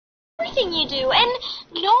everything you do, and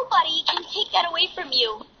nobody can take that away from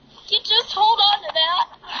you. You just hold on to that.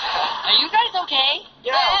 Are you guys okay?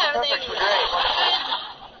 Yeah, perfect. We're great.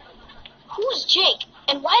 Who's Jake,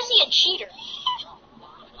 and why is he a cheater?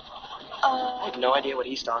 I have no idea what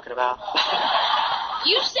he's talking about.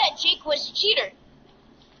 You said Jake was a cheater.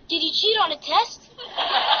 Did he cheat on a test?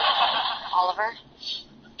 Oliver?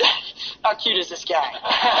 How cute is this guy?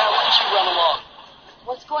 Why don't you run along?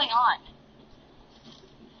 What's going on?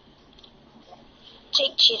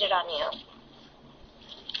 Jake cheated on you.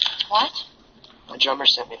 What? My drummer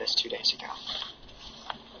sent me this 2 days ago.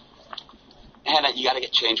 Hannah, you gotta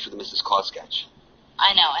get changed for the Mrs. Claus sketch.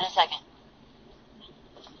 I know, in a second.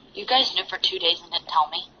 You guys knew for 2 days and didn't tell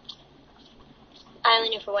me? I only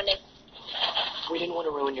knew for 1 day. We didn't want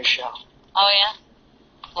to ruin your show. Oh, yeah?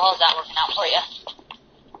 Well, how's that working out for you?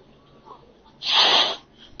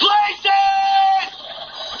 Places!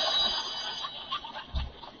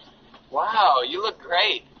 Wow, you look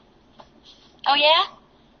great. Oh, yeah?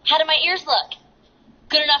 How do my ears look?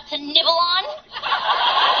 Good enough to nibble on?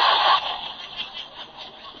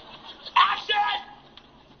 Action!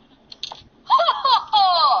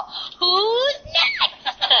 Who's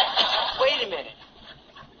next? Wait a minute.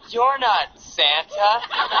 You're not Santa.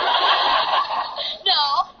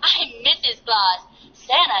 No, I'm Mrs. Claus.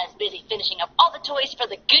 Santa is busy finishing up all the toys for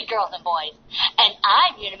the good girls and boys. And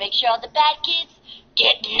I'm here to make sure all the bad kids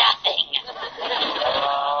get nothing.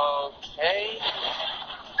 Okay.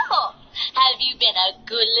 Oh, have you been a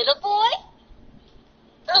good little boy?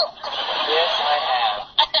 Oh. Yes, I have.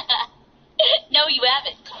 No, you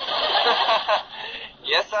haven't.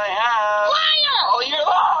 Yes, I have. Liar! All year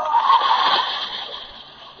long.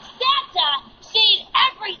 Santa sees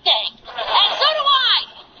everything, and so do I.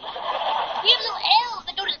 We have little elves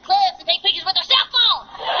that go to the clubs and take pictures with their cell phones.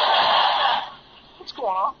 What's going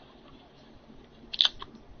on?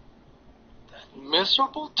 That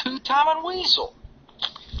miserable two-timing weasel.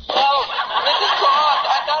 Oh, Mrs. Claus,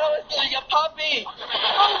 I thought I was getting a puppy.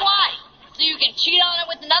 Oh, why? So you can cheat on it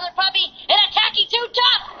with another puppy and a tacky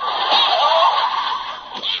two-top?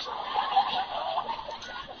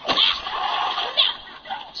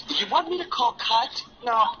 Do you want me to call cut?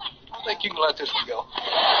 No, I think you can let this one go. I'm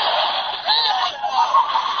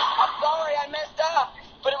sorry, I messed up.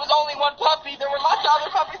 But it was only one puppy. There were lots of other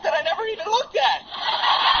puppies that I never even looked at.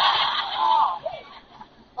 Oh.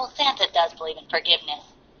 Well, Santa does believe in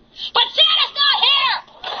forgiveness. But Santa's not here!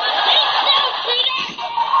 He's still cheating!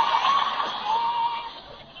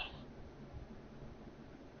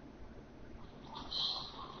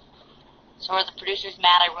 So are the producers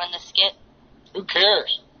mad I ruined the skit? Who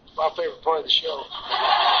cares? It's my favorite part of the show.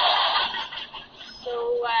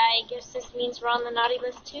 So I guess this means we're on the naughty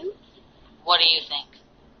list too? What do you think?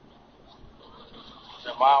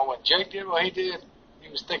 Now, when Jake did what he did, he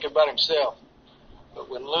was thinking about himself. But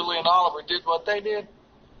when Lilly and Oliver did what they did,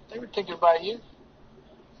 they were thinking about you.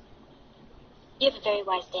 You have a very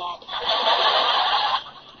wise dad.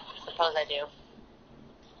 Suppose I do.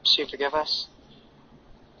 So you forgive us?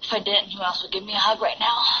 If I didn't, who else would give me a hug right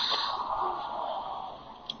now?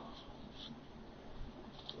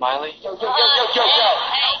 Miley? Yo. Hey.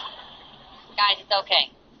 Guys, it's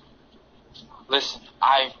okay. Listen,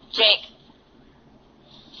 Jake.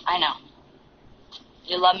 I know.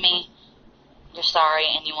 You love me, you're sorry,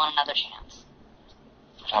 and you want another chance.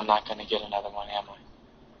 But I'm not going to get another one, am I?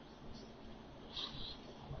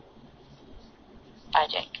 Bye,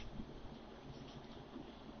 Jake.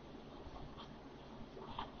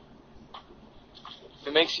 If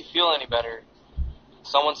it makes you feel any better,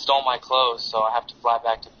 someone stole my clothes, so I have to fly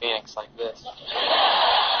back to Phoenix like this.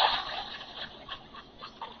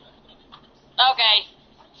 Okay.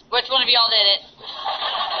 Which one of y'all did it?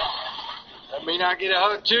 That mean I get a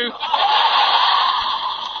hug too?